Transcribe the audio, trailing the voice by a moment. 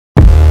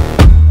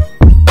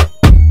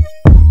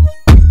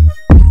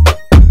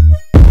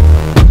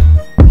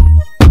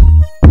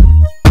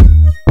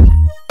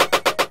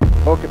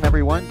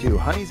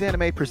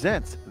Anime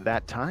presents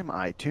That Time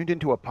I Tuned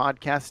Into a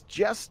Podcast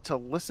Just to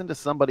Listen to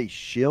Somebody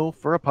Shill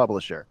for a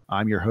Publisher.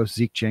 I'm your host,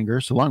 Zeke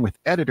Changers, along with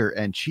editor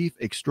and chief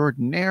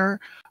extraordinaire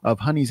of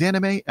Honey's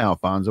Anime,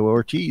 Alfonso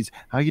Ortiz.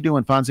 How you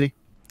doing, Fonzy?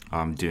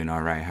 I'm doing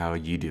all right. How are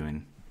you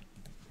doing?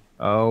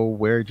 Oh,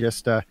 we're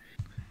just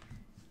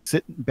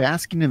sitting,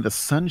 basking in the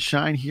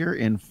sunshine here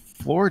in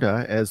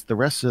Florida as the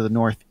rest of the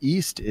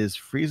Northeast is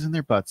freezing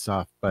their butts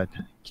off, but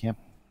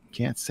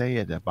can't say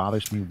it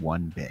bothers me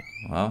one bit.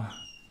 Well,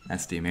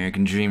 that's the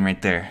American dream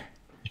right there.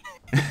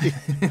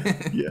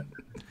 Yeah,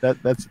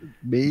 that's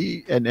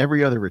me and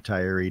every other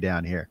retiree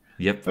down here.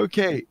 Yep.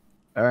 Okay.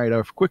 All right.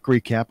 A quick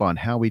recap on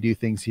how we do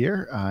things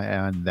here.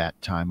 And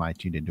that time I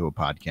tuned into a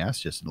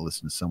podcast just to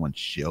listen to someone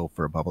shill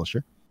for a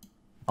publisher.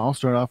 I'll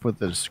start off with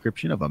a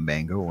description of a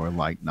manga or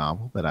light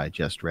novel that I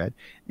just read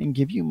and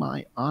give you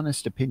my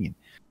honest opinion.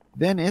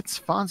 Then it's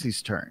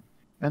Fonzy's turn.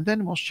 And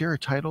then we'll share a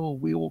title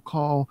we will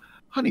call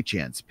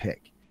Honey-chan's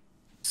Pick.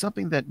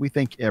 Something that we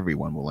think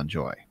everyone will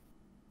enjoy.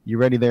 You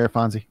ready there,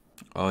 Fonzy?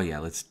 Oh, yeah,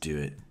 let's do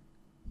it.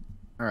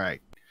 All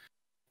right.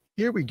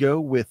 Here we go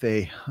with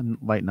a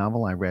light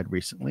novel I read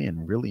recently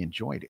and really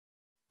enjoyed it.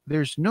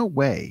 There's no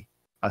way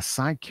a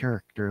side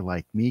character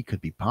like me could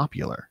be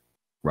popular,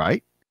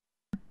 right?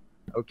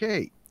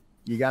 Okay,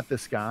 you got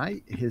this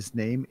guy. His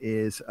name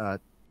is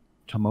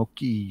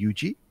Tomoki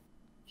Yuji.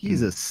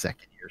 He's a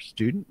second-year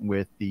student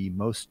with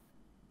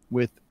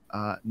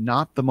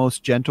not the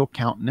most gentle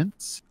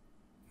countenance.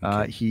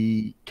 Okay.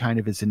 He kind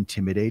of is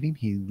intimidating.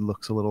 He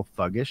looks a little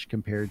thuggish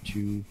compared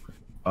to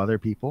other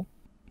people.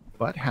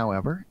 But,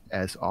 however,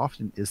 as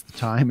often is the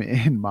time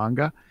in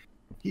manga,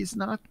 he's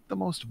not the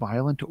most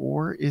violent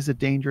or is a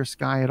dangerous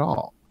guy at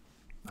all.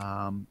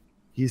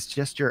 He's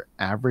just your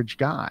average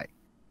guy.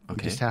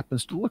 Okay. He just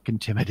happens to look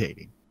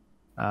intimidating.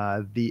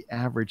 The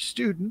average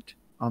student,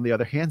 on the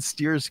other hand,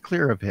 steers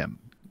clear of him,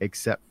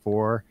 except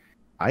for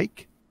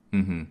Ike.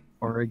 Mm-hmm.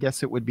 Or I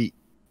guess would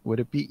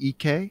it be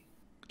Ike?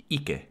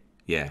 Ike.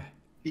 Yeah.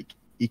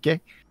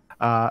 Ike.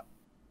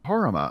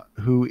 Haruma,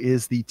 who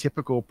is the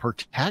typical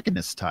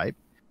protagonist type,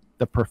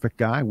 the perfect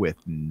guy with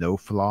no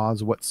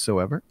flaws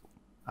whatsoever.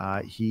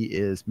 He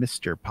is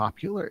Mr.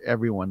 Popular.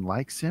 Everyone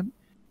likes him.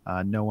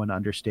 No one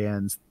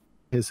understands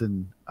his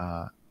and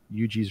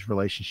Yuji's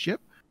relationship,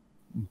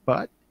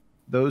 but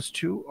those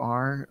two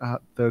are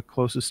the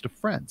closest of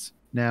friends.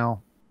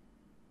 Now,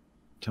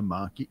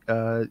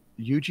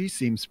 Yuji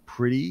seems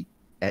pretty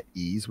at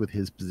ease with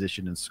his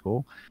position in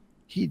school.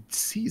 He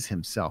sees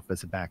himself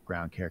as a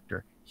background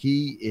character.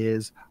 He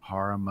is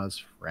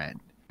Haruma's friend.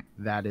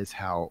 That is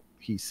how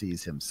he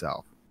sees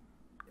himself.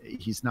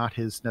 He's not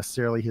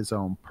necessarily his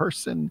own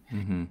person.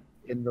 Mm-hmm.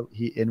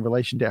 In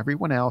relation to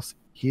everyone else,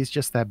 he's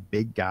just that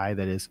big guy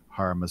that is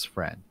Haruma's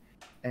friend.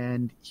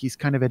 And he's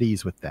kind of at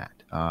ease with that.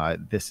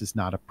 This is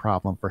not a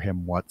problem for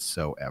him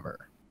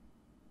whatsoever.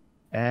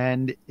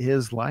 And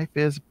his life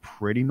is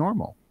pretty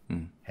normal.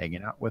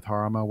 Hanging out with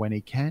Haruma when he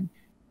can,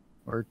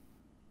 or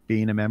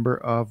being a member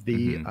of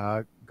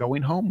the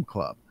Going Home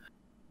Club.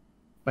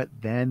 But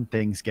then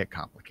things get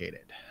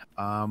complicated.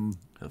 Of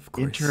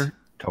course. Enter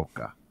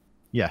Toka.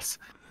 Yes.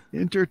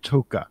 Enter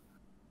Toka,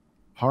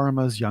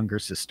 Haruma's younger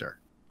sister,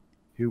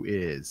 who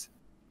is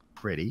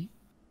pretty.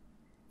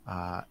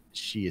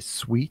 She is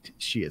sweet.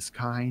 She is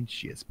kind.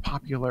 She is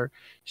popular.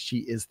 She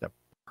is the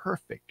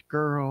perfect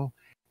girl.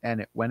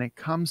 And when it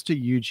comes to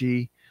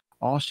Yuji,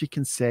 all she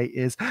can say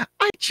is,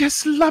 "I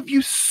just love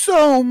you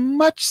so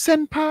much,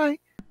 senpai."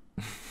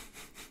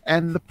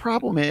 And the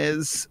problem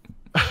is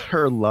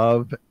her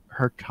love,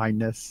 her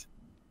kindness,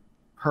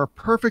 her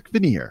perfect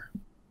veneer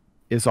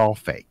is all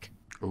fake.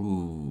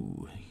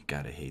 Ooh, you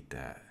gotta hate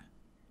that.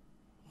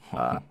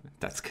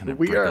 That's gonna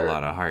we break are- a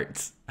lot of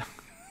hearts.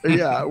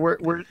 Yeah,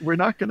 we're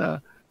not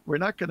gonna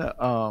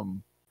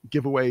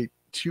give away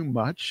too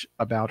much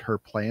about her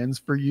plans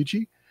for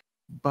Yuji,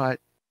 but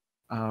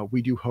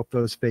we do hope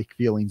those fake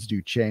feelings do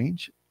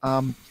change.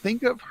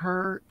 Think of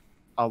her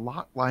a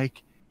lot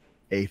like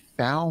a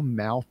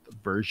foul-mouthed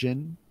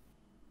version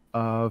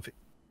of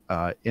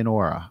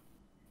Inohara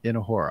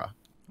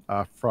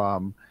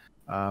from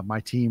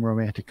My Teen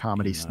Romantic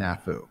Comedy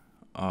Snafu.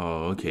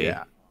 Oh, okay.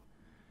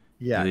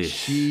 Yeah. Eesh.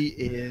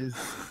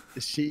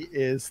 She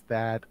is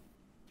that.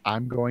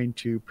 I'm going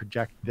to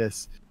project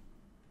this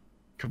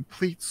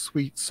complete,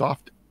 sweet,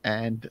 soft,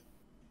 and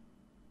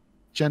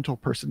gentle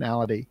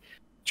personality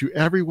to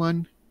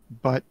everyone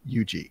but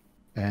Yuji.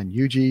 And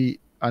Yuji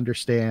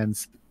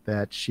understands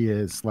that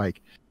she's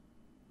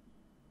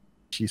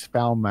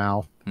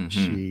foul-mouthed.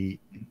 Mm-hmm.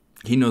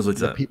 He knows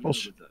what's up.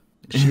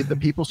 The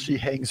people she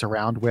hangs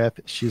around with,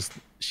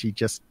 she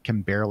just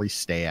can barely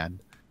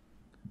stand.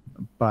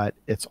 But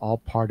it's all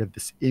part of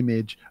this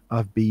image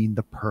of being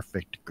the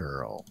perfect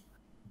girl.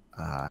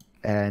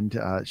 And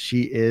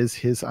she is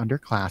his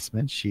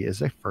underclassman. She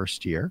is a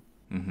first year.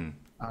 Mm-hmm.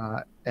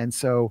 And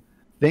so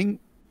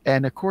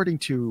according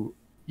to,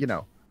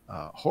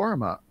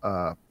 Haruma,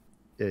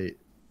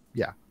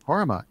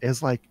 Haruma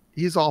is like,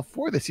 he's all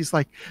for this. He's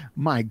like,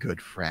 my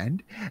good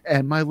friend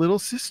and my little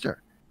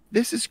sister.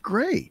 This is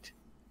great.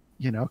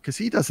 because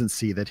he doesn't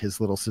see that his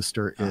little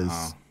sister Uh huh.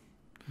 is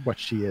what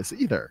she is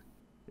either.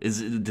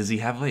 Does he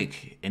have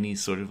like any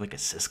sort of like a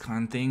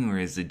syscon thing, or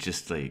is it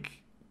just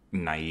like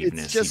It's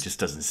naiveness? He just just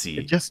doesn't it's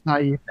see. just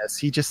naiveness.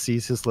 He just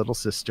sees his little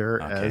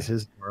sister as Okay.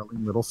 his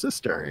darling little All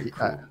sister. right.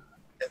 Cool.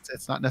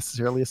 It's not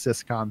necessarily a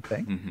siscon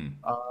thing.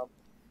 Mm-hmm. Um,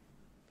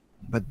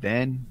 but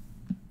then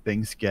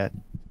things get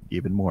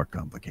even more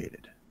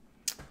complicated.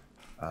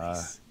 Uh,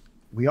 Nice.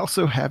 we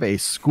also have a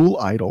school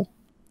idol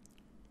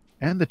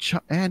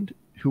and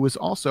who is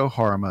also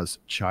Haruma's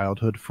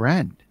childhood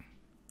friend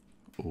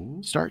Oh.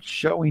 starts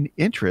showing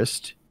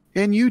interest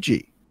in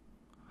Yuji.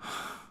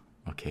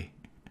 Okay.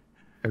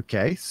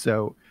 Okay,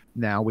 so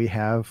now we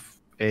have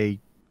a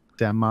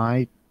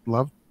semi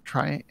love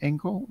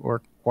triangle or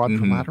Mm-hmm.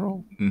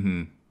 quadrilateral,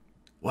 Mm-hmm.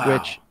 Wow.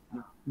 which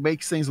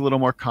makes things a little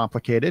more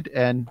complicated.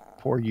 And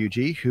poor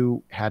Yuji,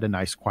 who had a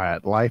nice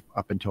quiet life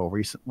up until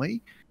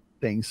recently,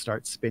 things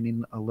start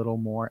spinning a little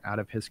more out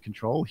of his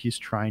control. He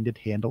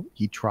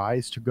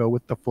tries to go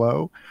with the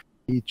flow.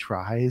 He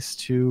tries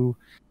to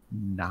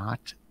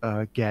not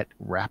get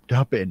wrapped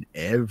up in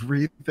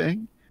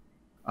everything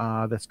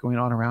that's going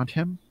on around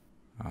him.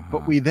 Uh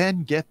But huh. we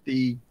then get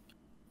the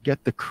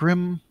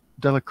creme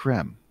de la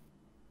creme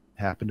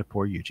happen to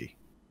poor Yuji,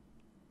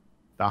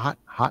 the hot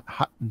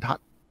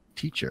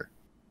teacher,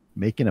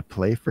 making a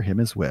play for him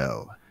as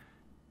well.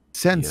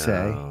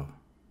 Sensei, Yo.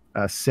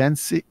 a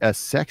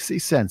sexy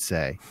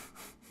sensei,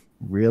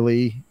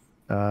 really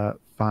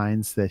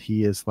finds that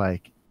he is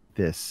like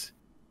this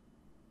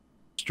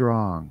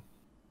strong,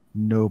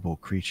 noble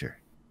creature,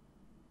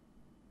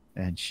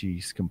 and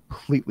she's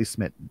completely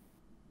smitten.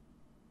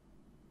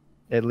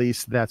 At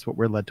least that's what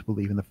we're led to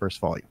believe in the first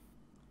volume.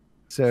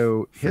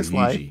 So For his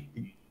life,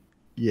 Yuji.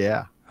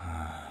 yeah,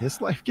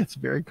 his life gets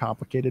very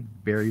complicated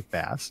very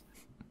fast.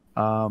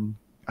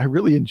 I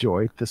really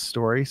enjoyed this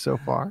story so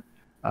far.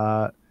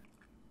 Uh,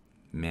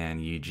 Man,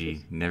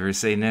 Yuji. Never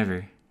say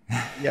never.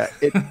 yeah,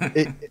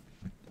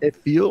 it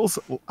feels.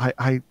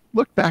 I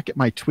look back at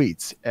my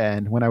tweets,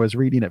 and when I was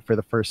reading it for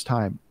the first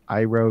time,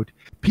 I wrote,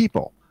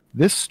 "People,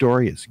 this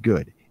story is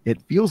good. It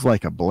feels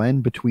like a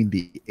blend between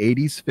the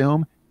 '80s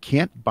film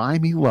Can't Buy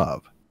Me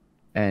Love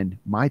and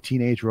my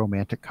teenage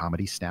romantic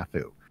comedy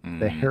Snafu. The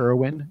Mm-hmm.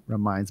 heroine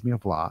reminds me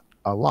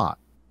a lot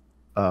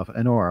of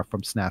Honora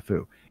from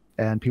Snafu."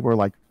 And people are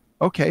like,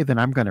 "Okay, then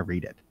I'm going to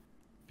read it."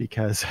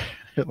 Because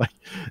like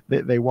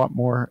they want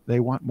more.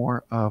 They want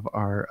more of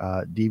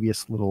our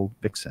devious little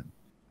vixen.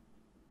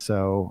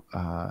 So,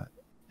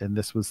 and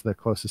this was the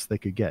closest they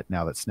could get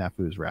now that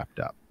Snafu's wrapped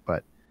up.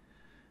 But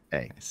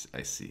hey,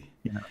 I see.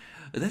 you know,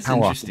 That's how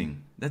often?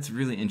 interesting. That's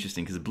really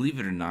interesting because believe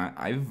it or not,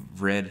 I've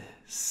read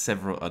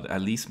several other,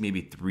 at least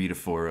maybe 3 to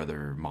 4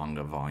 other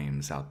manga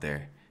volumes out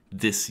there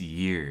this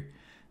year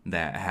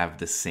that have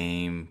the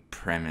same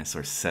premise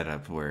or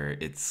setup where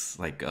it's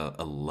like a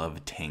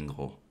love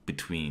tangle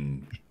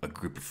between a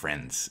group of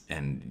friends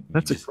and you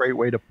That's a just great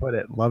way to put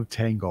it. Love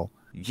tangle.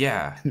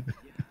 yeah.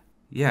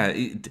 Yeah,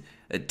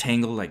 a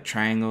tangle like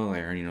triangle,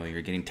 or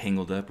you're getting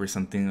tangled up or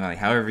something, like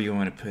however you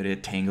want to put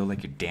it. Tangle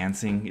like you're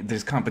dancing.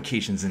 There's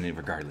complications in it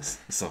regardless.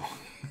 So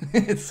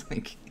it's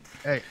like,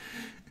 Hey,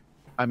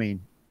 I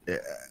mean, eh,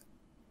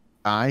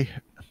 I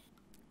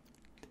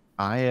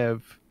I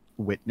have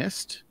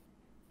witnessed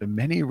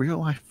many real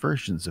life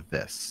versions of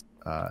this,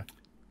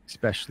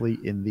 especially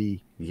in the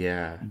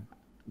yeah, I've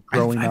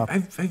growing I've up.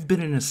 I've, I've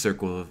been in a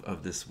circle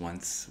of this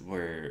once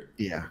where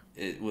Yeah,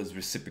 it was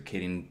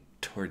reciprocating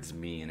towards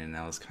me, and then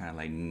I was kind of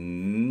like,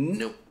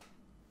 nope.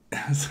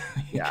 I was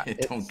yeah, like,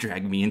 don't it's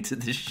drag me into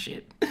this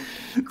shit.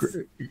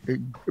 gr-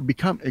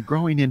 become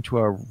growing into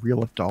a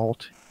real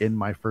adult in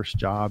my first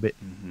job,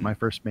 Hmm. my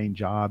first main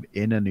job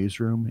in a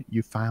newsroom.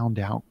 You found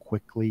out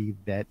quickly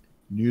that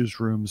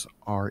newsrooms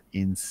are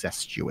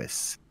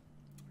incestuous.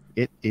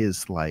 It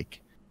is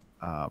like,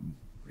 um,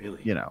 Really?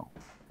 you know,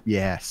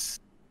 yes.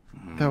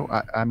 Though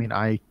I mean,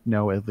 I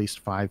know at least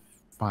five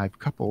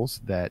couples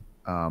that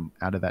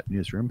out of that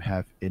newsroom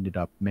have ended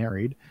up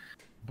married,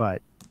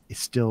 but it's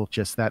still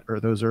just that or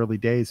those early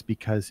days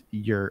because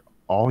you're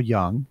all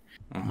young,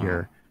 Uh huh.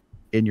 you're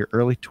in your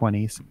early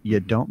 20s, you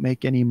don't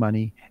make any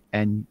money,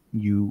 and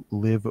you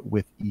live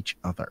with each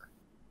other,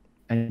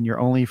 and your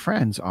only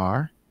friends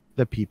are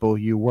the people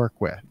you work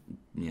with.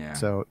 Yeah.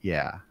 So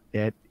yeah,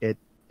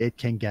 it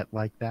can get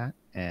like that,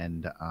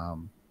 and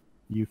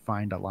you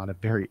find a lot of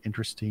very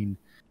interesting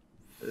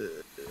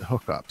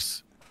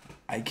hookups.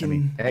 I I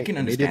mean, can I hey, can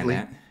understand admittedly,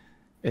 that.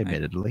 I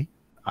admittedly,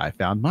 I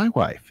found my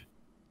wife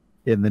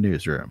in the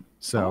newsroom,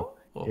 so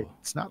oh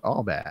it's not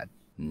all bad.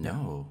 Yeah,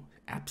 no,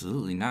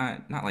 absolutely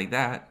not. Not like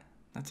that.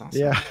 That's awesome.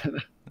 yeah,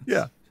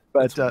 yeah.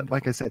 That's But that's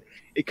like I wonderful. said,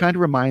 it kind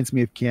of reminds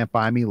me of "Can't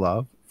Buy Me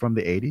Love" from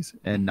the '80s,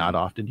 and not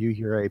Mm-hmm. often do you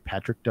hear a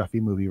Patrick Duffy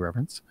movie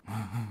reference.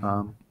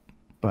 Um,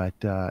 but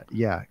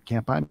yeah,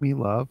 "Can't Buy Me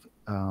Love"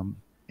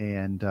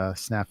 and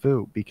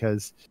 "Snafu"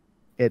 because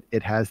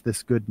it has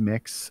this good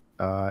mix,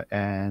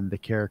 and the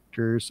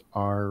characters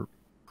are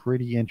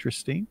pretty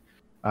interesting.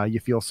 You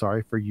feel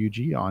sorry for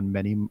Yuji on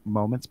many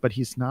moments, but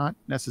he's not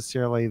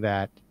necessarily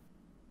that.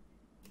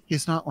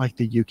 He's not like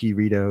the Yuki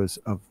Ritos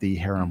of the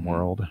harem Mm-hmm.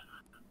 world,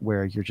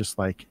 where you're just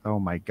like, oh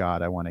my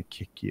god, I want to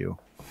kick you,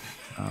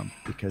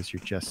 because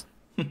you're just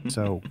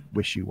so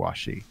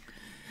wishy-washy.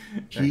 I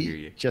hear He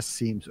you. just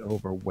seems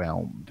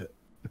overwhelmed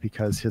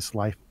because his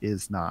life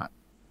is not.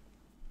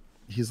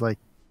 He's like,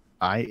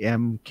 I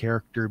am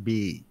character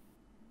B.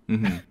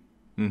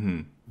 Mm-hmm.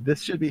 Mm-hmm.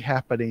 This should be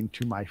happening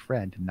to my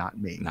friend, not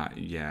me. Not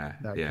yeah,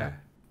 That kind, yeah.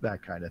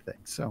 that kind of thing.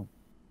 So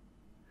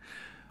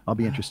I'll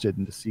be interested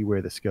in to see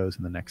where this goes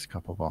in the next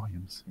couple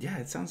volumes. Yeah,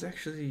 it sounds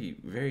actually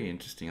very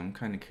interesting. I'm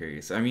kind of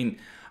curious. I mean,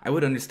 I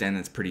would understand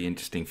that's pretty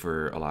interesting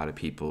for a lot of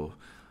people,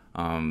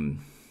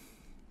 um,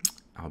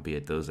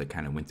 albeit those that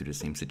kind of went through the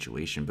same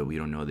situation, but we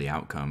don't know the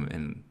outcome.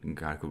 And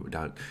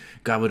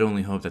God would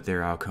only hope that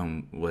their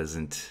outcome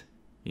wasn't,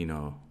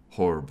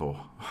 horrible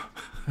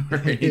or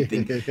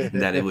anything,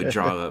 that it would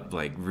draw up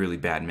like really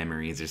bad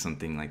memories or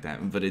something like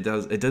that. But it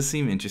does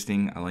seem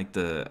interesting. I like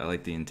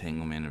the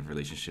entanglement of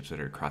relationships that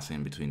are crossing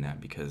in between that,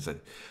 because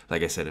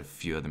like I said, a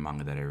few other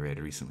manga that I read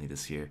recently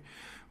this year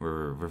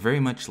were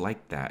very much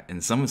like that,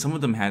 and some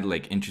of them had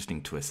like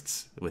interesting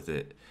twists with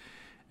it.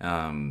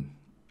 Um,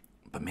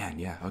 but man,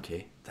 yeah,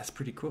 okay, that's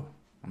pretty cool.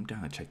 I'm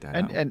down to check that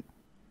and out. and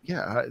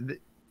yeah,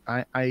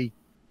 I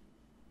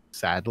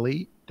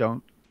sadly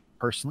don't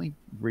personally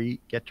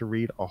get to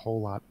read a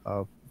whole lot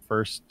of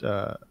first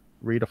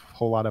read a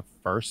whole lot of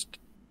first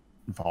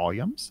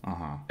volumes Uh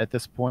huh. at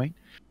this point,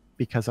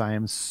 because I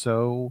am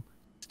so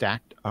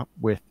stacked up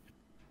with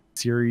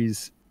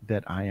series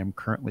that I am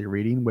currently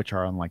reading, which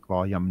are on like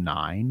volume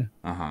 9,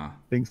 Uh huh.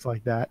 things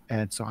like that.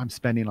 And so I'm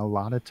spending a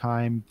lot of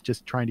time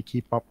just trying to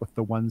keep up with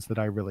the ones that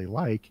I really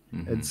like.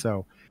 And Mm-hmm.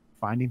 so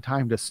finding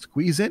time to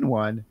squeeze in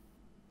one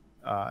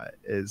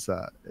is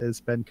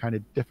has been kind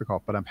of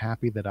difficult, but I'm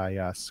happy that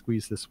I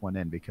squeezed this one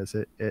in because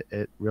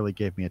it really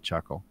gave me a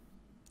chuckle.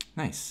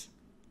 Nice.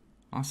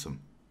 Awesome.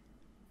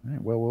 All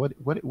right, well,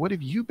 what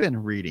have you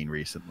been reading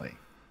recently?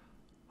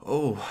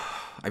 Oh,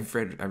 I've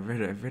read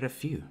a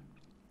few.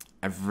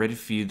 I've read a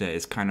few that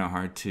it's kind of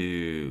hard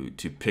to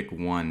pick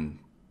one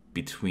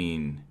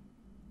between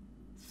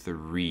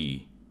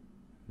three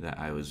that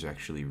I was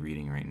actually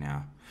reading right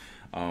now.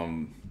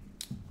 Um,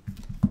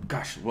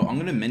 Gosh, well, I'm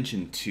gonna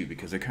mention two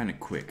because they're kind of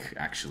quick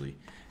actually,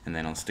 and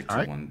then I'll stick All to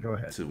right, one go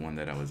ahead.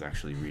 that I was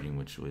actually reading,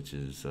 which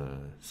is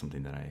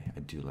something that I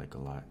do like a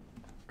lot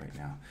right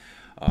now.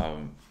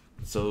 Um,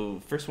 so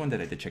first one that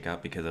I did check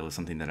out, because it was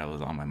something that I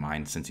was on my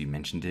mind since you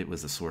mentioned it,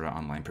 was the Sword Art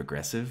Online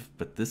Progressive.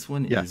 But this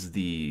one Yes. is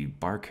the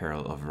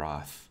Barcarolle of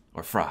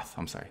Froth.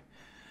 I'm sorry.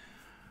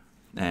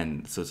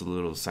 And so it's a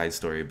little side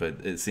story,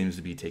 but it seems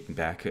to be taken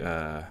back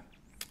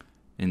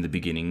in the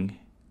beginning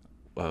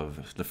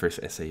of the first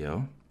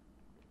SAO,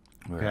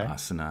 where Okay.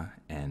 Asuna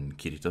and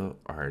Kirito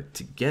are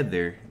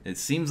together. It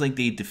seems like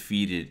they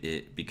defeated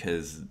it,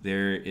 because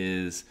there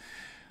is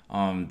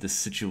this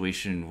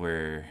situation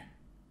where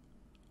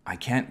I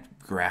can't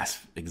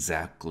grasp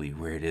exactly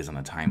where it is on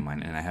the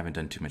timeline, and I haven't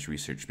done too much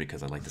research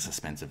because I like the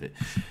suspense of it.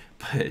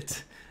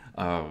 But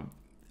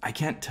I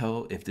can't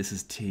tell if this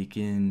is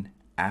taken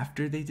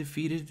after they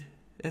defeated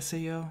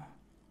SAO,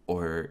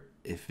 or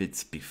if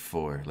it's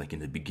before, like in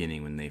the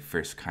beginning when they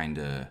first kind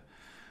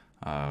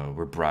of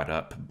were brought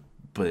up.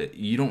 But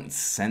you don't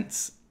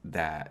sense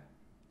that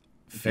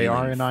They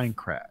are feeling. in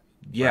Aincrad,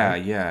 Yeah,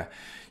 right? yeah.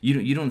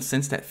 You don't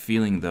sense that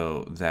feeling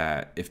though,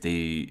 that if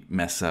they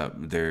mess up,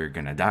 they're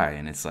gonna die,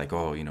 and it's like,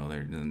 oh,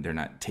 they're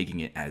not taking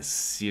it as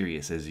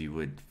serious as you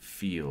would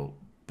feel,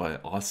 but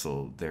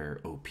also they're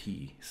OP,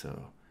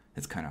 so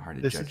it's kind of hard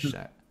to This judge isn't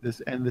that.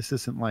 this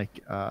isn't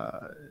like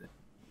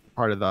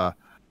part of the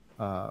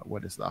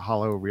what is the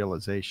hollow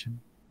realization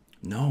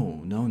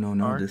No, no, no,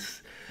 no. arc?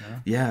 This,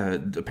 No? yeah,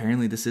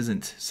 apparently this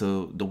isn't.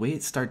 So the way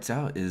it starts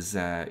out is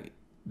that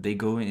they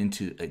go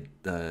into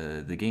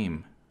the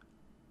game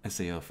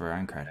SAO for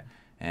Aincrad, Okay.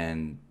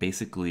 and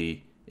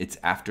basically it's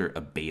after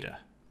a beta.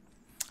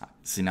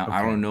 See, now I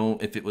Okay. don't know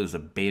if it was a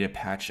beta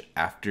patch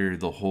after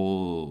the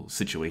whole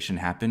situation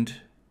happened,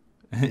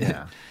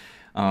 Yeah.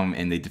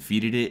 and they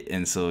defeated it,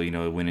 and so it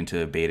went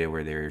into a beta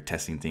where they're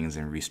testing things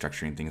and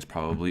restructuring things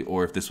probably,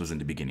 or if this was in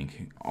the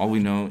beginning. All we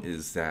know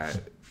is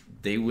that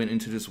they went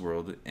into this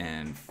world,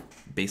 and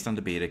based on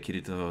the beta,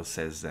 Kirito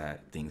says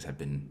that things have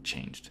been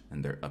changed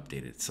and they're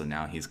updated. So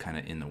now he's kind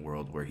of in the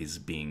world where he's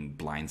being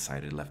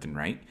blindsided left and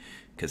right,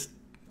 because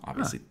Huh.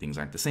 obviously things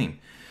aren't the same.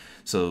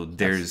 So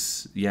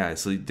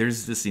Yes.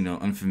 there's this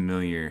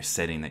unfamiliar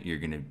setting that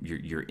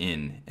you're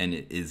in, and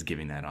it is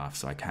giving that off.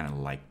 So I kind of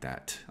like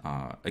that.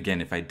 Again,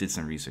 if I did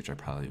some research, I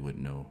probably would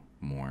know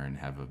more and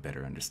have a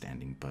better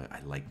understanding. But I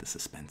like the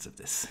suspense of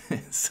this,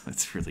 so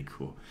it's really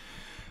cool.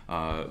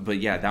 But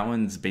yeah, that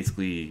one's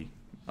basically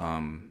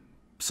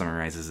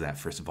summarizes that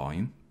first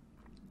volume.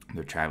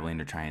 They're traveling.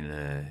 They're trying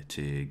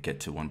to get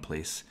to one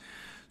place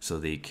so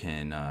they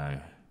can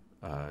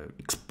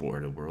explore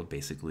the world,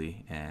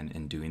 basically. And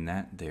in doing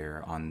that,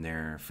 they're on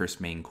their first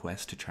main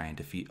quest to try and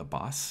defeat a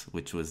boss,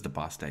 which was the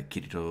boss that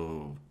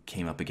Kirito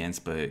came up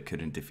against but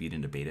couldn't defeat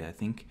in the beta, I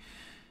think,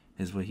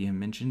 is what he had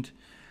mentioned.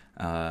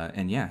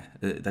 And yeah,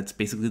 that's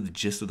basically the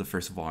gist of the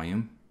first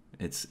volume.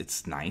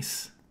 It's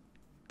nice.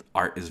 The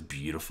art is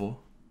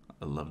beautiful.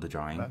 I love the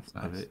drawing That's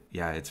of nice. it.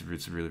 Yeah, it's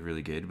really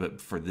really good. But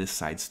for this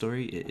side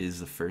story, it is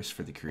the first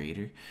for the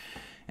creator,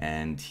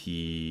 and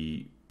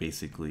he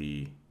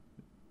basically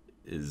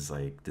is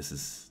like, this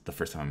is the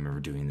first time I'm ever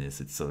doing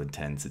this. It's so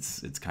intense.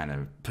 It's kind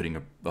of putting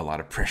a lot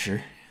of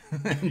pressure,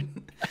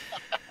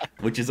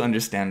 which is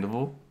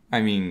understandable.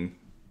 I mean,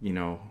 you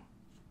know,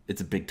 it's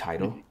a big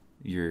title.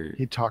 You're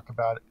He talked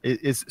about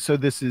it. Is so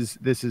this is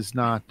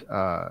not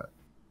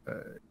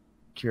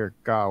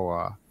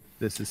Kirikawa.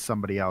 This is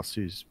somebody else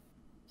who's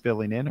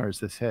filling in, or is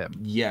this him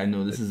Yeah,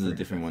 no, this that's is a doing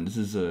different this? one. This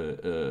is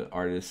a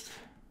artist.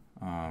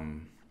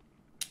 Um,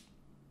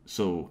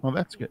 so Well,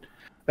 that's good.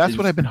 That's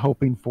what is I've been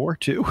hoping for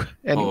too. oh,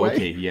 Anyway,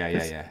 okay, yeah,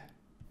 yeah,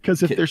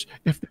 because yeah.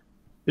 if Ki-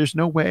 there's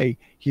no way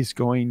he's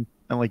going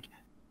and like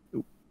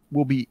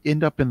will be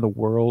end up in the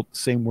world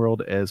same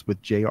world as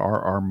with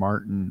J.R.R.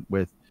 Martin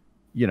with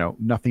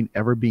nothing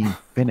ever being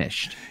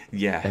finished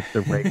Yeah, at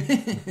the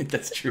rate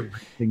that's the true. rate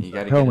things You got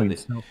are to get going. other,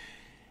 So you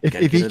if got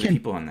to if get he other can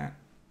people on that.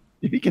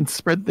 if he can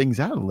spread things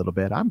out a little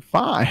bit, I'm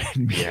fine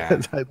Yeah,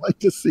 because I'd like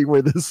to see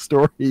where this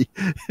story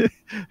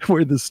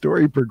where the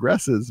story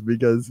progresses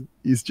because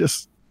he's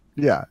just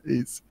he's at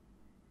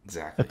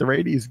exactly. the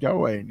rate he's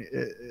going.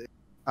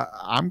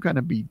 I'm going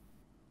to be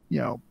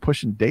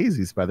pushing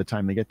daisies by the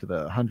time they get to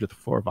the 100th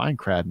floor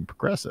Vinecrad and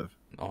Progressive.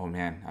 Oh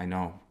man, I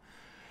know.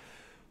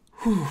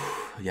 Whew.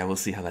 Yeah, we'll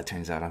see how that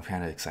turns out. I'm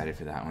kind of excited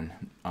for that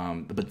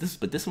one. But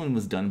this one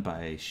was done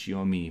by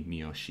Shiomi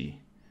Miyoshi.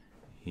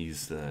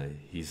 He's the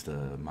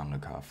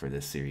mangaka for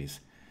this series,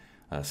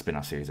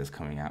 spin-off series that's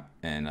coming out.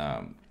 And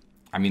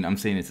I mean, I'm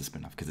saying it's a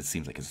spin-off because it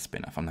seems like it's a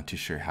spin-off. I'm not too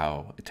sure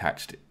how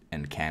attached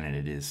and canon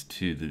it is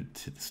to the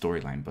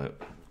storyline, but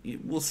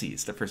we'll see.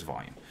 It's the first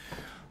volume.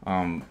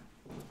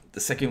 The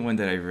second one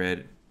that I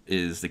read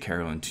is the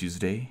Carole on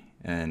Tuesday,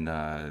 and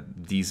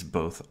these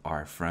both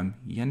are from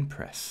Yen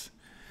Press.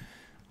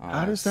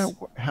 How does that?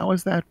 How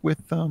is that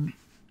with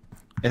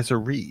as a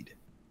read?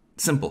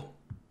 Simple.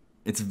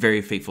 It's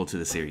very faithful to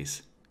the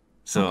series.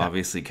 So Okay,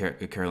 obviously,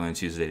 Carole on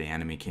Tuesday, the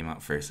anime came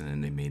out first, and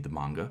then they made the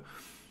manga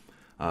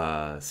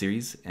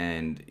series,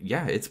 and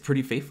yeah, it's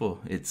pretty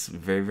faithful. It's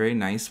very very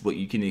nice. What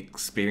you can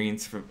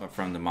experience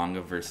from the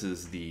manga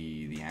versus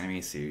the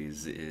anime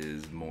series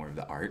is more of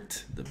the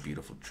art, the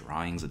beautiful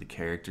drawings of the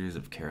characters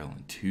of Carole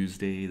and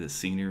Tuesday, the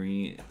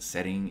scenery,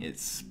 setting.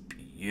 It's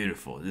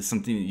beautiful. It's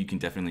something that you can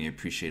definitely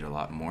appreciate a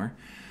lot more.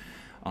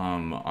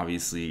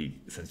 Obviously,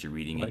 since you're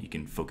reading it, like you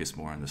can focus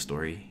more on the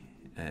story.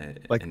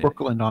 like And it,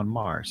 Brooklyn on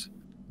Mars,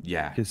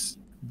 yeah. because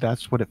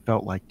that's what it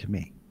felt like to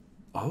me.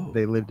 Oh,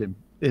 They lived in.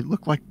 It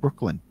looked like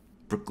Brooklyn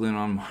Brooklyn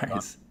on on,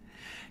 Mars.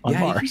 on Yeah,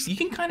 Mars. you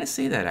can kind of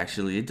say that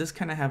actually. It does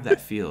kind of have that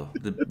feel.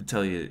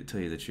 Tell you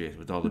the truth,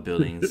 with all the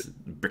buildings,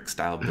 brick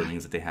style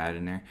buildings that they had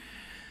in there.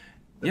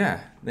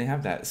 Yeah, they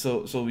have that.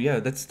 So yeah,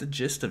 that's the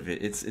gist of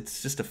it.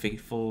 It's just a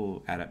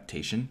faithful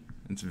adaptation.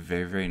 It's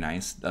very very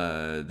nice.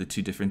 The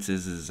two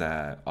differences is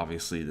that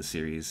obviously the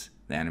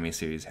anime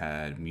series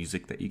had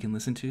music that you can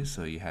listen to,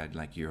 so you had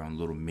like your own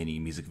little mini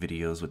music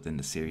videos within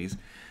the series.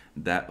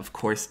 That of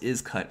course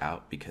is cut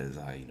out because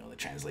the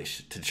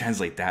translation to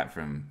translate that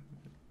from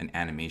an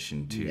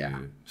animation Yeah.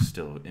 to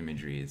still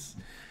imagery is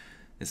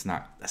it's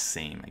not the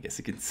same, I guess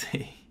you could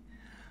say.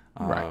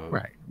 Right, Uh,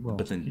 right. Well,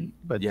 but then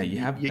but yeah, you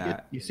have you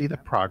that. see the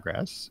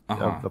progress Uh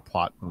huh. of the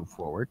plot move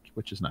forward,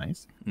 which is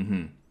nice.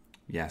 Mm-hmm.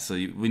 Yeah. So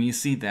when you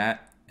see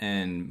that,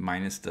 and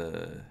minus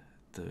the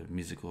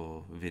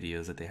musical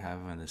videos that they have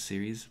on the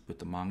series with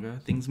the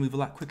manga, things move a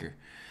lot quicker.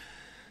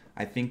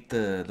 I think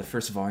the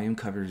first volume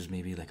covers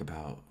maybe like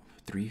about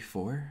 3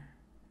 4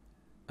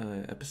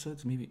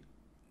 episodes, maybe.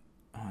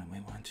 Oh,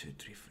 wait, one, two,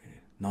 three, four.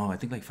 No, I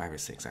think like 5 or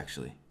 6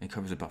 actually. It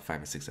covers about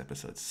 5 or 6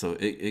 episodes, so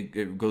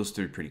it goes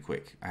through pretty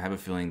quick. I have a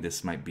feeling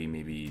this might be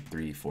maybe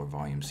 3 4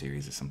 volume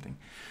series or something.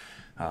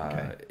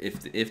 Okay,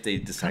 If they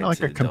kind of decide like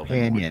a to delve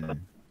in more.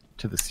 companion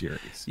to the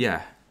series.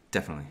 Yeah,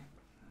 definitely,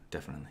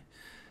 definitely.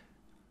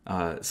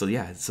 So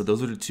yeah, so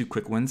those are the two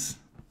quick ones.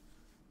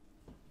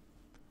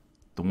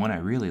 The one I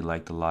really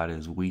liked a lot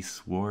is "We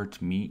Swore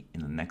to Meet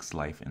in the Next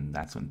Life, and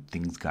That's When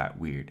Things Got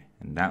Weird,"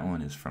 and that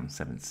one is from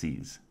Seven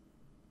Seas.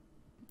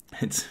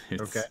 It's Okay.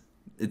 it's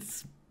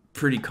it's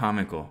pretty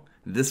comical.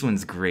 This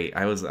one's great.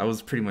 I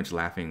was pretty much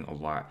laughing a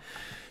lot.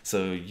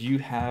 So you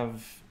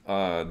have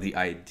the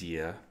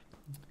idea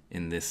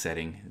in this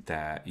setting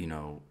that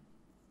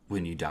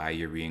when you die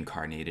you're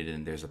reincarnated,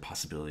 and there's a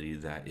possibility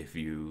that if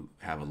you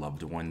have a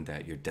loved one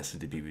that you're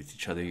destined to be with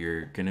each other,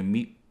 you're gonna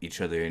meet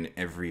each other in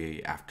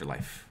every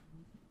afterlife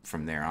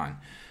from there on.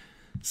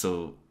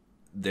 So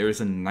there's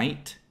a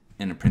knight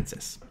and a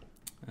princess,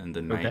 and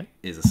the knight Okay.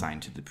 is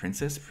assigned to the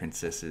princess.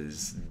 Princess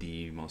is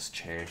the most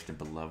cherished and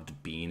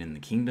beloved being in the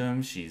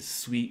kingdom. She's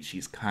sweet,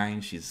 she's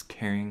kind, she's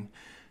caring,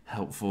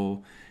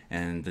 helpful.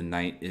 And the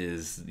knight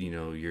is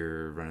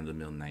your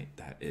run-of-the-mill knight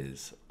that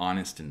is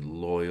honest and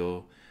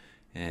loyal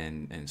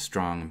and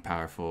strong and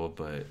powerful,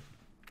 but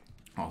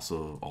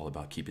also all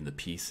about keeping the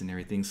peace and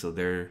everything. So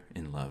they're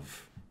in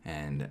love,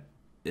 and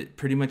it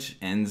pretty much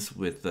ends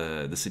with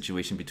the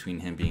situation between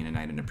him being a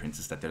knight and a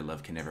princess, that their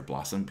love can never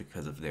blossom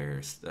because of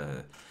their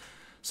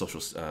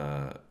social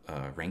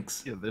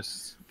ranks. Yeah,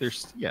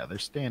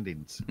 there's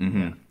standings.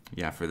 Mm-hmm. Yeah.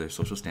 Yeah, for their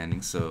social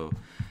standing. So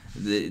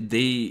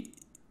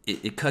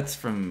it cuts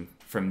from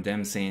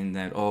them saying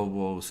that, oh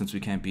well, since we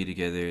can't be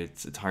together,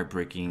 it's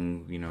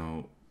heartbreaking, you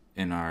know,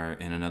 in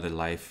another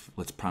life,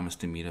 let's promise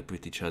to meet up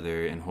with each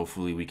other and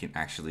hopefully we can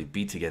actually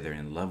be together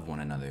and love one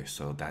another.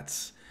 So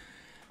that's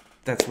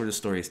where the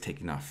story is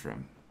taken off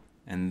from.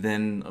 And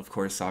then, of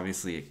course,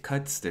 obviously it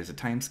cuts. There's a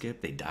time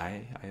skip. They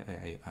die.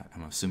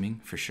 I'm assuming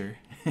for sure,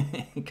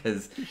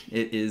 because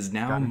it is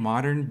now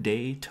modern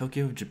day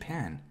Tokyo,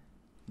 Japan.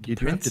 You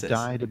do have to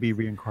die to be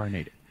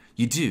reincarnated.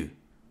 You do,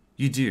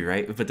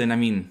 right? But then, I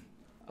mean,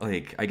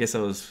 like, I guess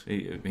I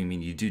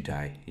mean, you do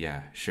die.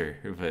 Yeah, sure.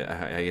 But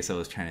I guess I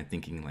was trying to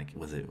thinking, like,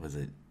 was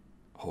it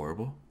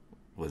horrible?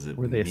 Was it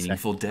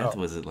meaningful death?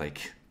 Was it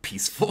like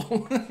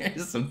peaceful or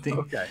something?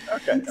 Okay.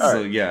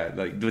 So yeah,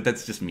 like, but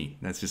that's just me.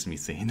 That's just me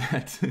saying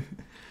that.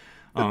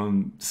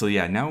 So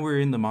yeah, now we're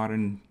in the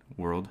modern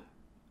world,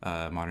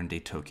 modern day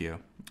Tokyo,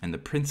 and the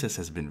princess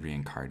has been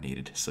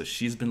reincarnated. So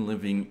she's been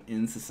living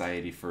in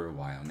society for a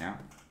while now,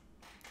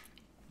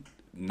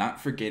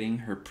 not forgetting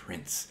her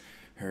prince,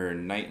 her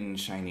knight in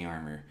shiny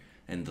armor,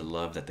 and the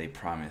love that they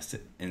promised.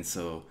 And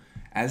so,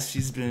 as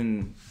she's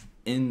been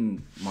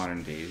in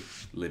modern day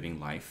living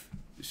life,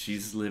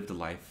 she's lived a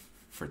life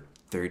for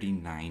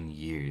 39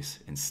 years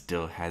and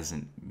still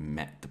hasn't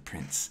met the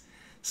prince.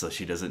 So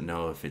she doesn't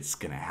know if it's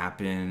gonna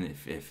happen,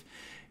 if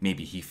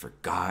maybe he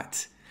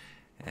forgot,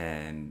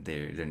 and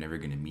they're never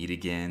gonna meet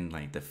again.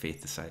 Like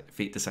fate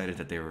decided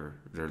that their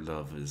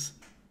love is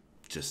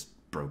just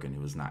broken.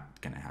 It was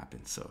not gonna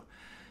happen. So,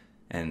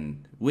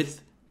 and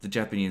with the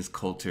Japanese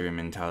culture and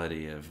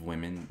mentality of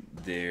women,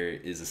 there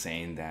is a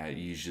saying that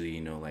usually,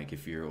 you know, like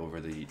if you're over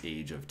the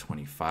age of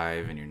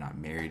 25 and you're not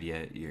married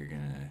yet, you're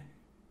gonna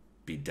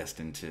be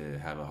destined to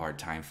have a hard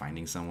time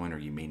finding someone, or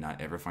you may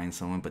not ever find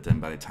someone. But then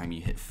by the time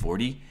you hit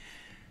 40,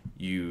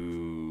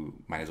 you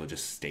might as well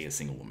just stay a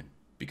single woman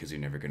because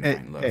you're never gonna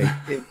find love.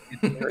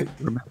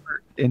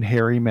 Remember in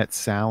Harry Met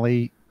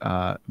Sally,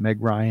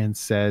 Meg Ryan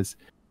says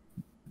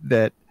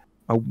that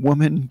a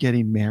woman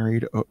getting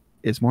married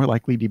is more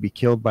likely to be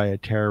killed by a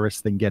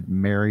terrorist than get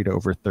married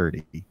over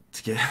 30.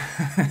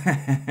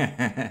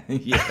 Yeah,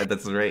 yeah,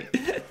 that's right.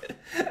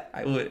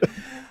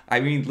 I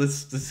mean,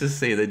 let's just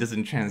say that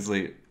doesn't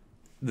translate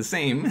the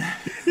same.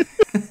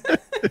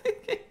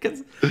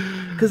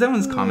 Because that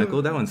one's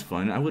comical, that one's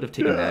fun. I would have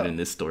taken that in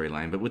this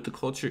storyline, but with the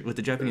culture, with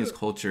the Japanese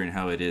culture and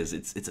how it is,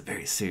 it's a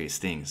very serious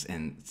thing.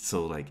 And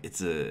so like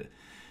it's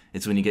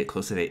when you get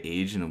close to that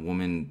age and a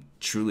woman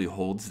truly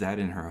holds that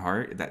in her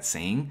heart, that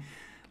saying,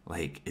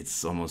 like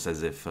it's almost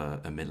as if a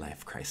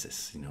midlife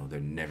crisis. You know, they're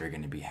never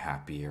going to be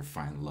happy or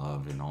find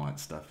love and all that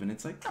stuff. And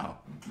it's like,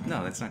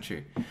 no, that's not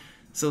true.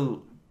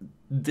 So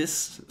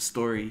this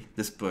story,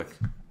 this book,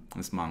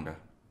 this manga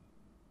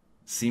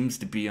seems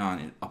to be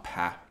on a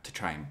path to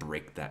try and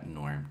break that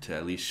norm, to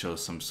at least show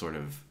some sort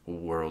of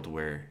world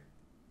where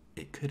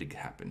it could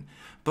happen,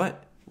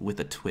 but with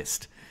a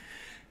twist.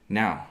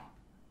 Now,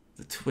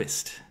 the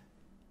twist.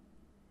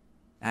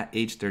 At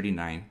age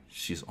 39,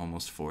 she's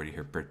almost 40.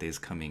 Her birthday's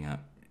coming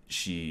up.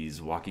 She's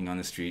walking on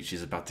the street.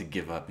 She's about to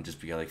give up and just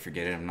be like,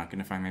 forget it. I'm not going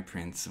to find my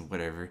prince and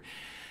whatever.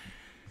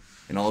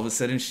 And all of a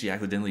sudden, she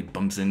accidentally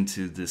bumps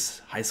into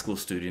this high school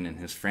student and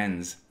his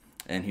friends.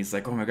 And he's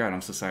like, oh my God,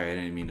 I'm so sorry. I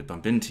didn't mean to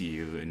bump into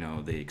you. You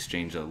know, they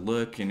exchange a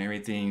look and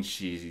everything.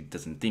 She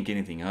doesn't think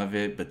anything of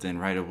it. But then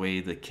right away,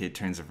 the kid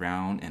turns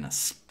around and a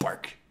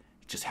spark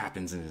just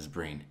happens in his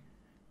brain.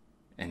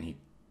 And he,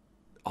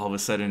 all of a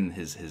sudden,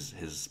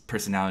 his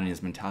personality,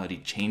 his mentality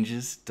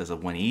changes, does a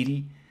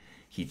 180.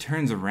 He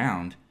turns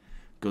around,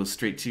 goes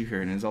straight to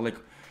her, and is all like,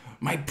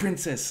 my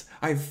princess,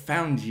 I've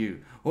found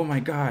you. Oh my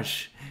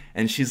gosh.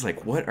 And she's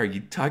like, what are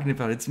you talking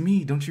about? It's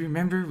me. Don't you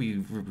remember?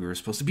 We were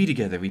supposed to be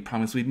together. We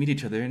promised we'd meet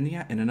each other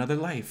in another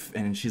life.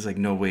 And she's like,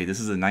 no way. This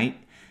is a knight.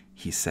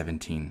 He's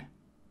 17.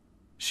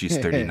 She's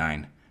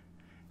 39.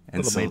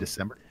 And so,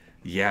 December.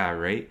 Yeah,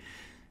 right.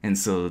 And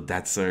so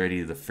that's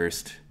already the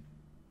first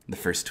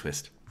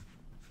twist.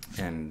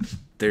 And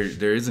there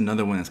is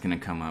another one that's going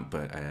to come up,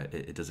 but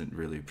it doesn't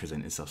really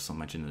present itself so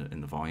much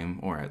in the volume,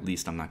 or at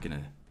least I'm not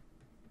going to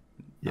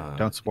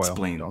don't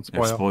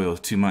spoil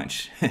too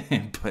much.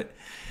 But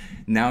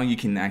now you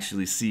can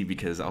actually see,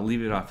 because I'll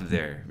leave it off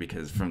there,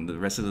 because from the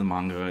rest of the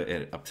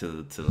manga up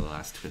to the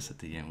last twist at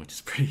the end, which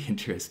is pretty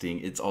interesting,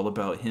 it's all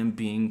about him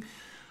being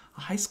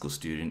a high school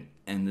student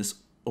and this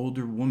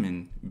older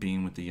woman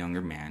being with a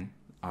younger man.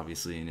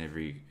 Obviously, in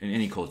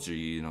any culture,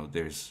 you know,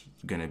 there's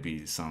gonna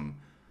be some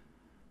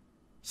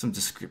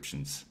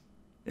descriptions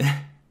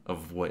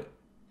of what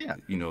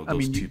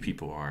those two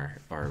people are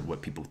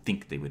what people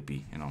think they would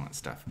be and all that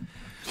stuff.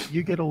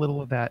 You get a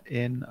little of that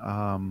in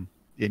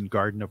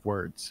Garden of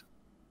Words.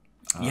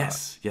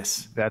 Yes.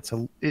 That's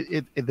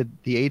the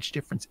age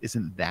difference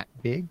isn't that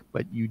big,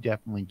 but you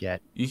definitely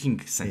get. You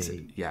can sense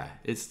it. Yeah,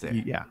 it's there.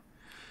 Yeah.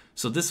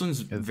 So this one's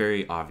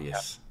very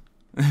obvious.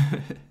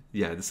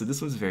 Yeah, so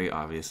this was very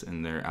obvious,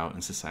 and they're out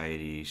in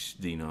society.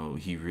 You know,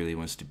 he really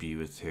wants to be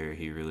with her.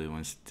 He really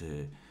wants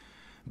to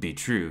be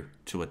true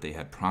to what they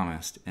had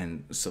promised,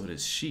 and so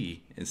does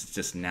she. It's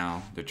just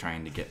now they're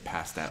trying to get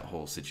past that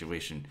whole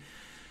situation.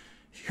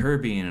 Her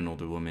being an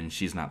older woman,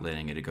 she's not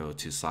letting it go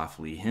too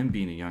softly. Him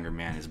being a younger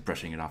man is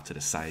brushing it off to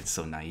the side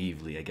so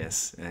naively, I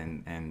guess.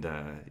 And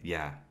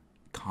yeah,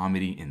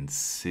 comedy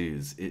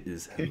ensues. It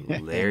is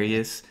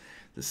hilarious.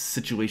 The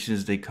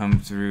situations they come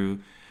through,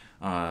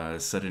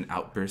 sudden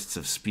outbursts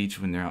of speech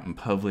when they're out in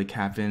public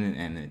happen,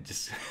 and it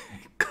just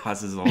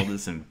causes all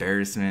this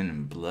embarrassment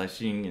and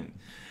blushing, and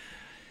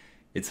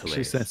it's She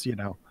hilarious. says,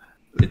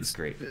 It's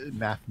great.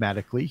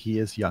 mathematically, he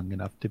is young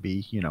enough to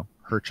be,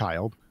 her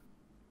child.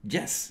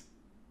 Yes.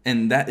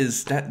 And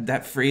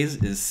that phrase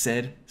is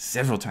said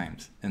several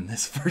times in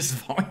this first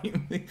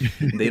volume.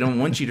 They don't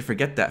want you to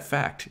forget that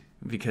fact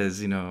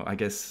because, I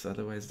guess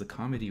otherwise the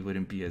comedy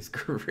wouldn't be as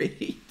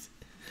great.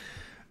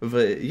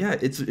 But yeah,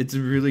 it's a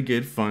really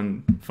good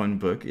fun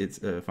book. It's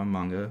a fun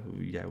manga.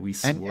 Yeah, we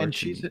swore And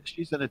to meet.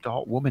 she's an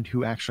adult woman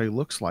who actually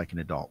looks like an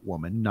adult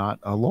woman, not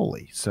a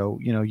loli. So,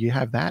 you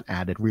have that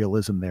added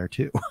realism there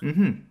too.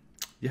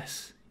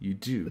 Yes, you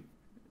do.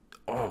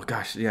 Oh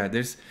gosh, yeah.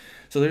 There's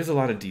a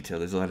lot of detail.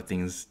 There's a lot of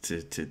things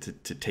to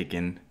take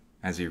in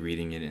as you're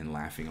reading it and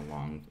laughing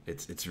along.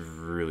 It's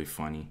really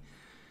funny.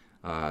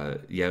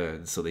 Yeah.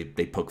 So they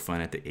poke fun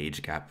at the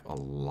age gap a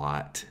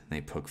lot. They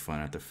poke fun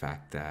at the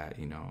fact that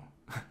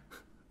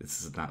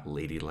this is not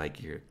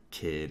ladylike. You're a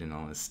kid and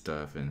all this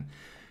stuff, and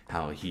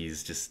how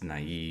he's just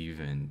naive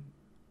and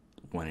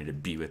wanted to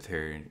be with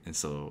her, and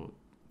so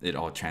it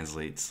all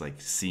translates like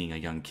seeing a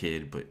young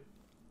kid, but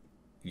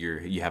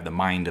you have the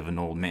mind of an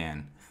old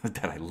man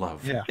that I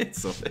love. Yeah.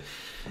 So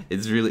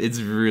it's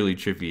really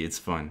trippy. It's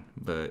fun,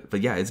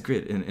 but yeah, it's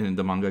great. And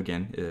the manga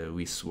again,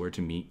 we swore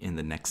to meet in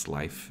the next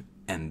life,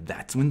 and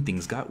that's when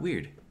things got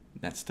weird.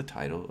 That's the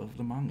title of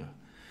the manga.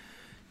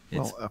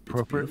 Well,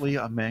 appropriately,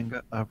 a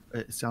manga.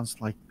 It sounds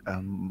like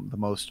the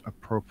most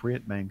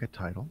appropriate manga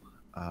title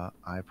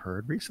I've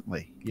heard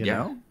recently.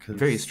 Yeah,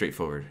 very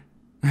straightforward.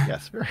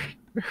 Yes, very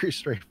very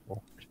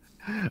straightforward.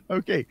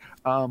 Okay,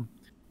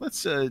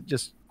 let's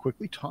just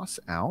quickly toss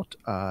out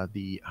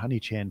the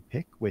Honey-chan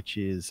pick, which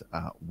is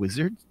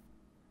Wizard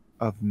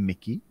of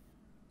Mickey.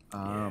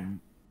 And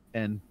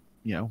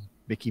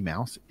Mickey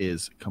Mouse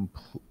is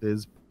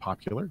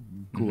popular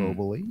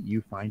globally.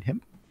 You find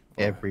him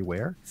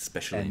everywhere,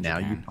 especially and in now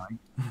Japan.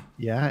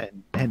 you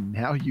find and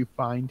now you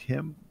find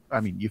him.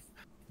 I mean,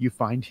 you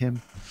find him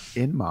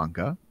in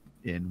manga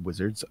in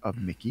Wizards of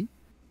Mickey.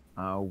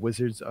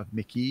 Wizards of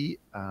Mickey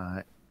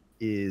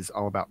is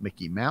all about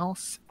Mickey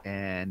Mouse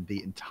and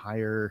the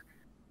entire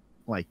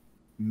like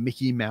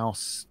Mickey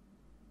Mouse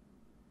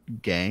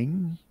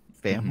gang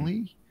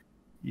family.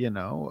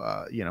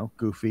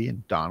 Goofy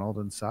and Donald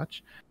and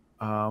such,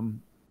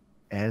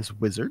 as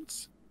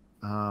wizards.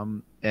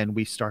 And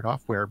we start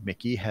off where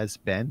Mickey has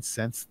been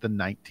since the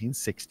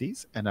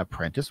 1960s, an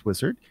apprentice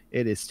wizard.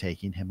 It is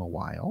taking him a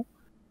while.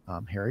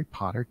 Harry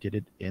Potter did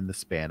it in the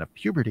span of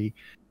puberty,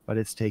 but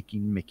it's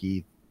taking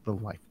Mickey the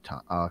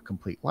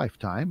complete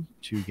lifetime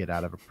to get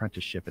out of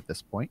apprenticeship at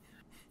this point.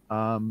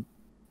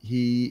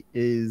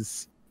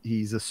 He's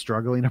a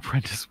struggling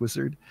apprentice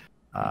wizard.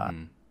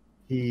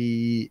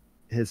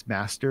 His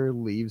master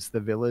leaves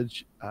the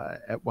village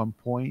at one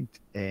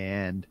point,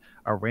 and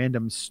a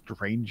random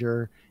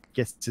stranger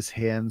gets his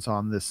hands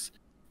on this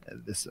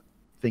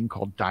thing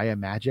called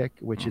Diamagic,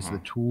 which is the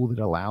tool that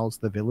allows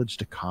the village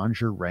to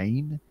conjure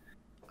rain.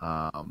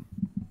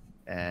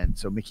 And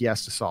so Mickey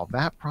has to solve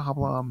that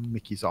problem.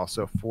 Mickey's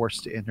also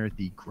forced to enter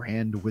the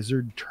Grand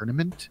Wizard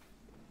Tournament,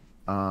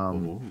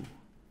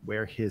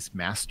 where his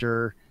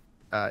master,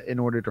 in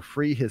order to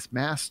free his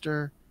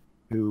master,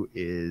 who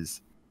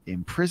is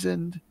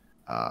imprisoned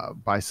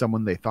by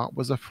someone they thought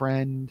was a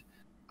friend,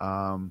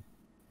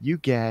 you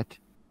get,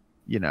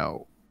 you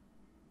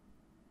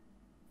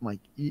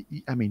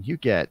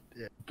get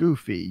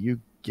Goofy,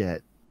 you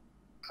get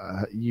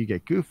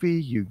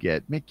Goofy, you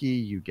get Mickey,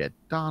 you get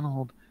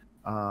Donald.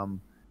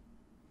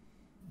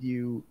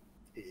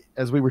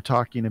 As we were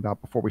talking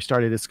about before we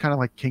started, it's kind of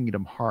like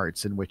Kingdom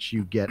Hearts, in which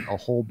you get a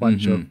whole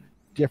bunch of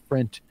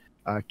different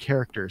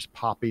characters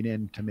popping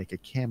in to make a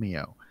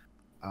cameo.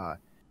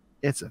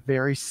 It's a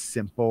very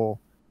simple,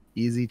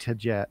 easy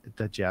to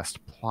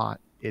digest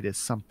plot. It is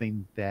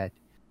something that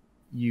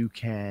you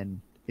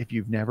can, if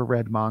you've never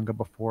read manga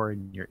before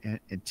and you're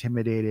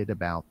intimidated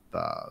about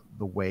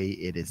the way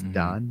it is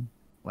done,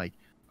 like,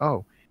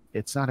 oh,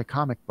 it's not a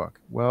comic book.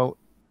 Well,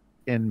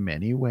 in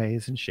many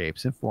ways and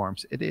shapes and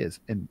forms, it is,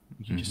 and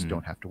you just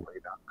don't have to worry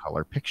about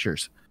color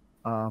pictures.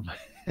 And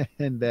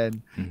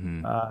then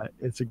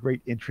it's a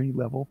great entry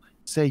level.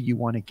 Say you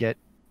want to get,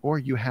 or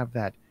you have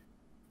that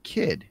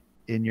kid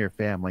in your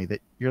family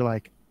that you're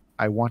like,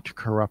 I want to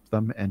corrupt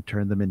them and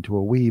turn them into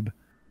a weeb.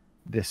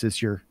 This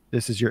is your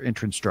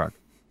entrance drug.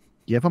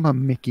 Give them a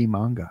Mickey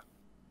manga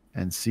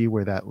and see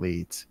where that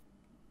leads.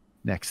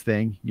 Next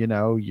thing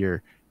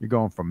you're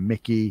going from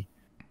Mickey,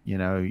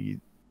 then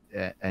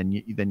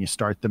you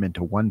start them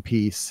into One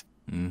Piece,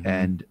 Mm-hmm.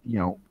 and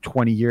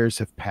 20 years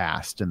have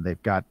passed, and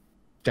they've got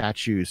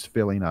statues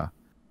filling a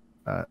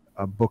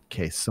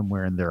bookcase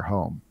somewhere in their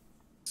home.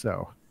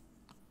 So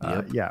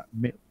Yep. yeah,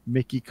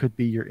 Mickey could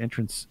be your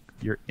entrance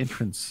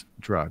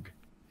drug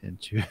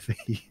into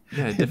the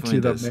Yeah, it definitely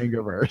into the does.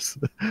 Mangaverse.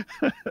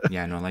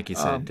 Yeah, no, like you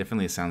said, it um,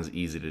 definitely sounds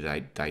easy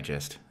to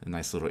digest. A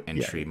nice little yeah,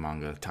 entry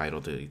manga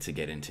title to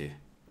get into.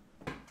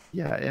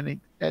 yeah,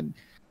 and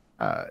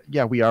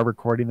yeah, we are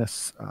recording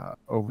this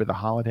over the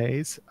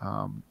holidays,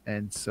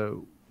 and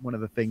so one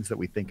of the things that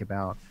we think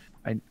about,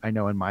 I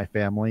know in my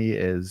family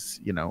is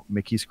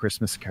Mickey's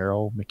Christmas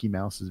Carol. Mickey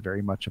Mouse is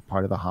very much a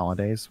part of the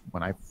holidays.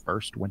 When I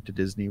first went to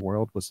Disney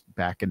World was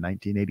back in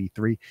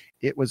 1983.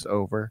 It was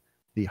over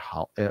the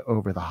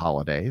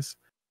holidays.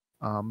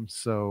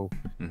 So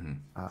Mm-hmm.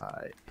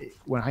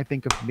 when I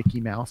think of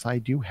Mickey Mouse, I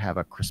do have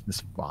a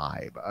Christmas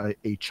vibe,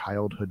 a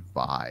childhood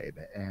vibe,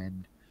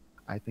 and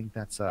I think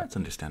That's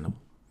understandable.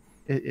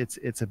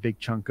 it's a big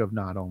chunk of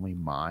not only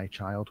my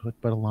childhood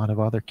but a lot of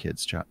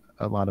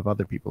a lot of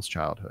other people's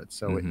childhood.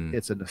 So Mm-hmm.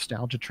 it's a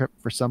nostalgia trip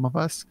for some of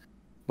us,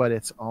 but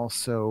it's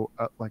also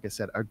like I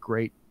said, a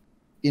great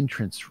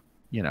entrance.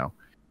 You know,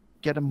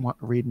 get them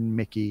reading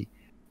Mickey,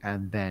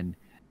 and then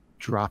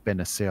drop in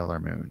a Sailor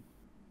Moon,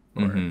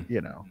 or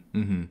Mm-hmm.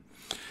 Mm-hmm.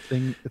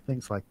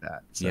 things like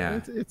that. So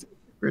Yeah.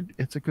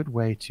 it's a good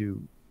way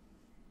to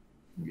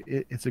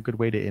it's a good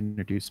way to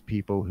introduce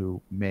people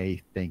who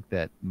may think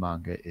that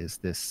manga is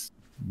this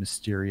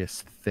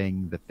mysterious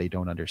thing that they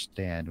don't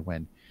understand,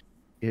 when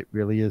it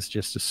really is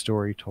just a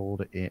story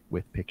told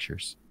with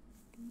pictures.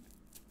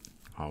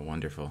 Oh,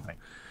 wonderful. Right.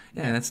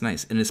 Yeah, Yeah. that's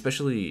nice, and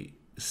especially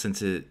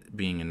since it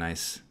being a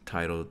nice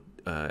title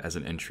as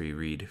an entry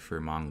read for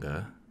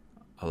manga,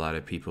 a lot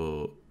of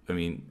people. I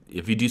mean,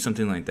 if you do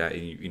something like that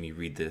and you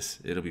read this,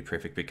 it'll be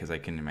perfect because I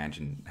can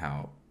imagine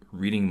how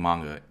reading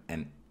manga,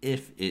 and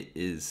if it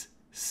is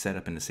set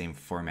up in the same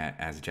format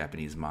as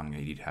Japanese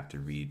manga, you'd have to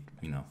read,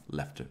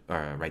 left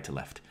or right to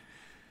left,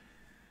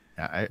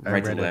 I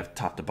right to read it. left,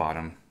 top to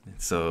bottom. Yeah.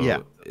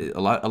 So a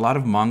lot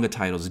of manga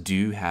titles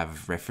do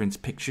have reference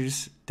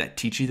pictures that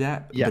teach you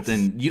that, but Yes.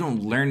 then you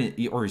don't learn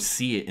it or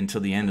see it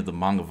until the end of the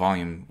manga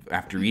volume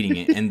after reading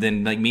it, and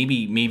then like maybe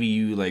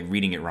you like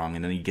reading it wrong,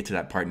 and then you get to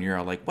that part and you're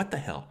all like, what the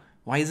hell?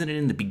 Why isn't it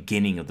in the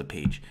beginning of the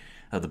page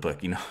of the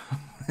book?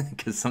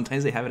 Because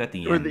sometimes they have it at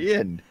the Or end. the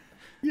end.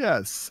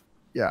 Yes.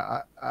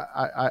 Yeah.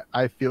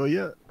 I feel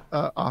you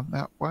on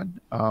that one.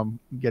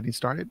 Getting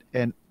started,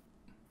 and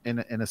in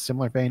a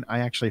similar vein, I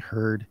actually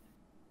heard.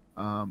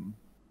 Um,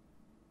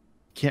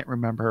 can't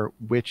remember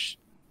which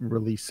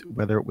release,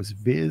 whether it was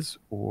Viz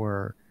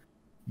or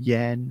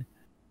Yen.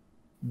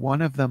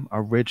 One of them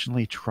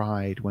originally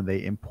tried, when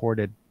they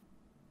imported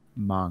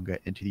manga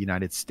into the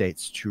United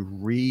States, to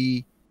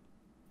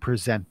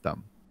re-present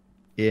them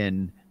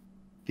in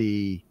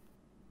the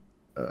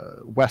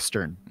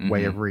Western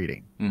way Mm-hmm. of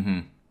reading. Mm-hmm.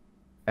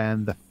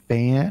 And the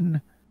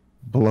fan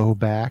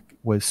blowback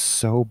was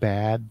so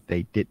bad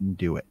they didn't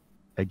do it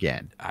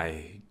again.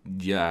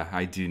 Yeah,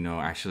 I do know.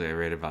 Actually, I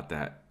read about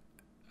that.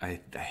 I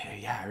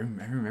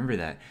remember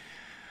that.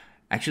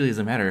 Actually, as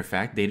a matter of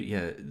fact,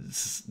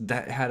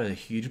 that had a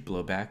huge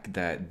blowback.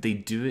 That they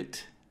do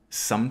it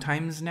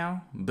sometimes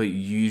now, but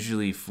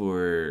usually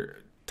for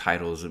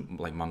titles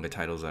like manga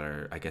titles that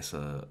are, I guess,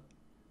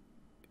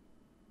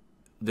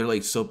 they're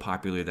like so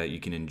popular that you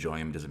can enjoy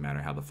them. Doesn't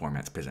matter how the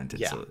format's presented.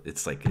 Yeah. So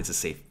it's like it's a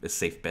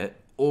safe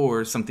bet,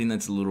 or something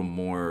that's a little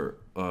more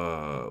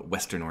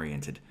Western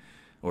oriented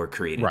or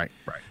created. Right.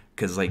 Right.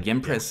 Because like Yeah.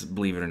 Press,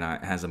 believe it or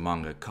not, has a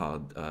manga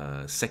called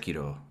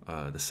Sekiro,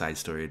 the side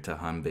story to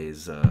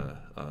Hanbei's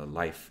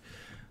life,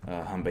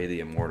 Hanbei the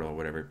Immortal, or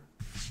whatever.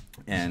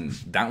 And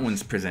that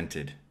one's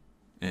presented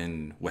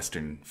in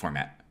Western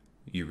format.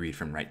 You read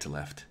from right to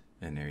left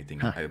and everything.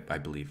 Huh. I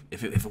believe.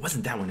 If it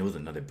wasn't that one, it was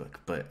another book.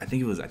 But I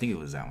think it was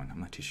that one. I'm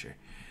not too sure.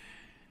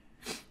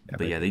 Yeah,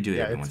 But yeah, they do it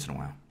yeah, every once in a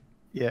while.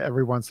 yeah,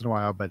 every once in a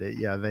while, but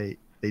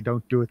they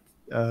don't do it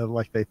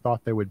like they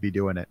thought they would be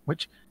doing it,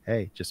 which,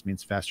 hey, just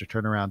means faster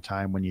turnaround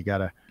time when you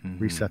gotta Hmm.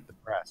 reset the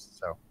press.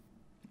 So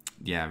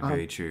Yeah, um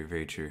very true,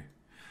 very true.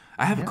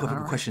 I have a yeah, couple all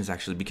of right. questions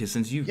actually because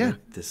since you Yeah. read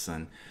this,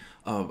 son,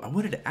 I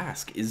wanted to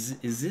ask: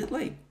 is it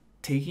like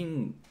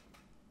taking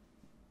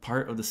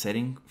part of the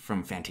setting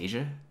from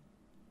Fantasia?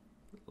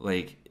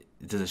 Like,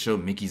 does it show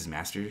Mickey's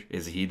master?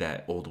 Is he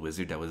that old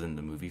wizard that was in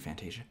the movie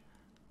Fantasia?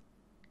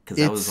 Because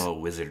that was It's all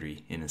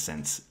wizardry in a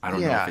sense. I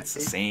don't know if yeah, it's the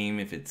same,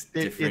 if it's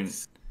it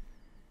different.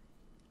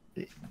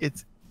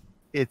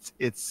 it's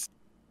it's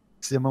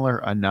similar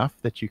enough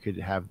that you could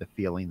have the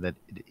feeling that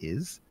it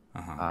is.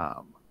 Uh huh.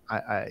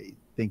 I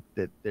think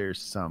that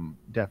there's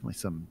definitely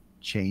some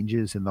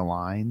changes in the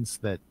lines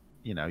that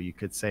you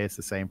could say it's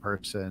the same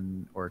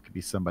person or it could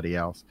be somebody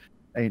else.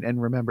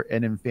 And remember,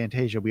 and in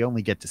Fantasia, we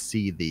only get to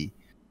see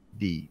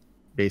the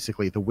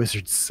basically the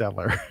wizard's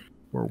cellar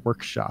or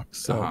workshop. Uh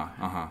So, huh.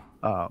 Uh huh.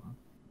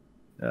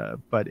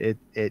 um, but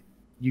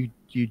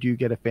you do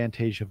get a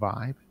Fantasia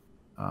vibe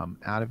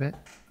out of it,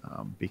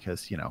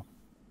 because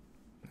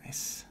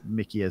Nice.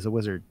 Mickey as a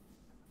wizard.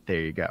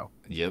 There you go.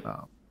 Yep.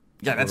 Um,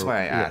 Yeah, that's or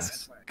why I yes,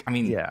 asked. I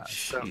mean, yeah.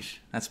 So sheesh,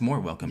 that's more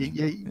welcoming.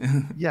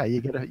 yeah,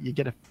 you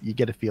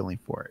get a feeling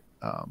for it.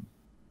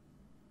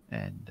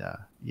 And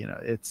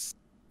it's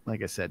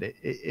like I said,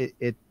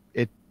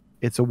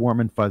 it's a warm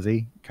and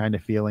fuzzy kind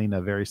of feeling,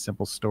 a very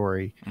simple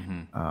story.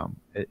 Hmm.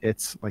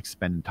 It's like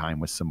spending time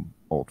with some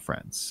old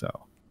friends. So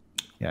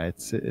yeah,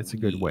 it's a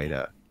good way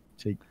Yeah,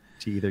 to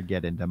to either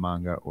get into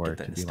manga get or that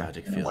to be like,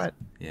 nostalgic you know feel. what,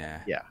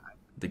 Yeah, yeah,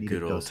 the I need to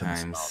good old dose some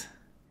nostalgia. times.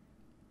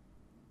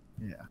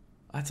 Yeah,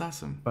 That's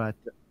awesome. but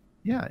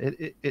yeah,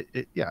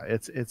 yeah,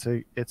 it's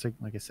a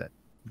like I said,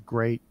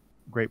 great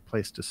great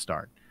place to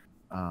start.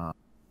 Um,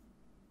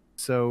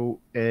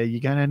 so you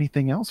got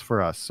anything else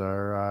for us,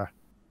 or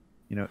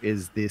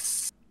is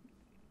this?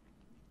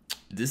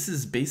 This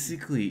is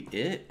basically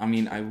it. I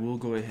mean, I will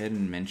go ahead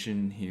and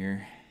mention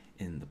here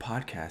in the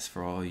podcast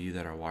for all of you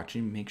that are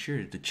watching, make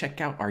sure to check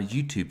out our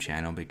YouTube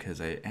channel because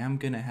I am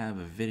going to have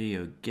a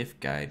video gift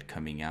guide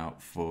coming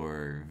out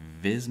for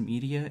Viz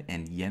Media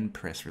and Yen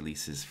Press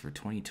releases for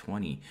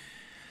 2020.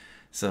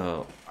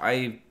 So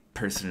I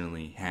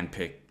personally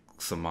handpicked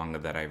some manga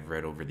that I've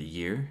read over the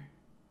year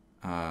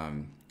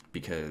um,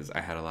 because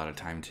I had a lot of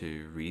time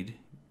to read,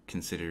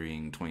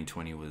 considering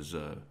 2020 was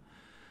a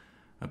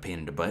pain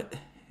in the butt,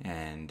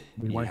 and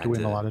We you weren't had doing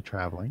a to, lot of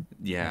traveling.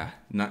 Yeah.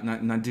 yeah,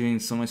 not doing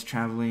so much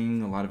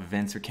traveling. A lot of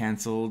events are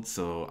canceled,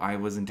 so I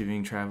wasn't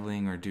doing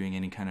traveling or doing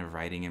any kind of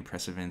writing and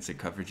press events or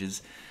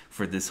coverages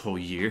for this whole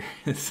year.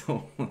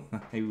 So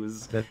I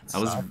was That I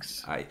was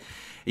sucks. I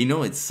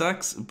it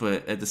sucks,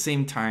 but at the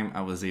same time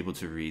I was able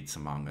to read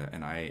some manga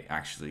and I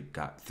actually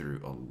got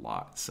through a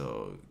lot.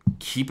 So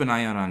keep an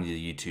eye out on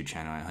the YouTube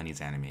channel at Honey's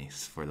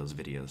Animes for those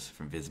videos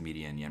from Viz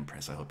Media and Yen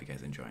Press. I hope you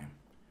guys enjoy them.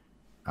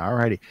 All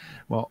righty.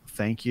 Well,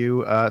 thank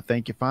you,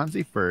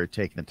 Fonzie, for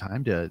taking the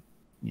time to,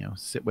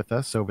 sit with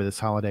us over this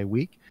holiday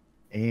week.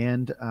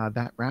 And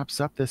that wraps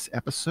up this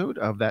episode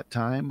of That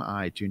Time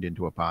I Tuned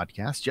Into a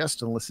Podcast just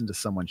to listen to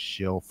someone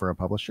shill for a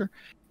publisher.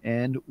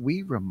 And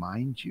we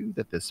remind you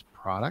that this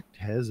product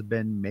has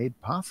been made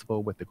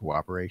possible with the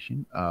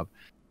cooperation of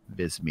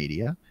Viz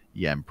Media,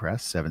 Yen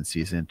Press, Seven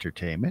Seas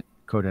Entertainment,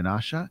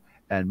 Kodansha,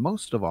 and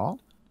most of all,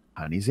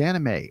 Honey's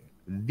Anime,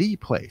 the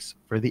place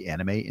for the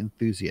anime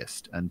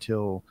enthusiast.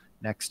 Until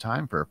next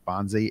time, for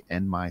Fonzie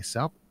and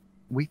myself,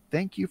 we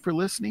thank you for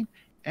listening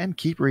and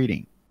keep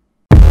reading.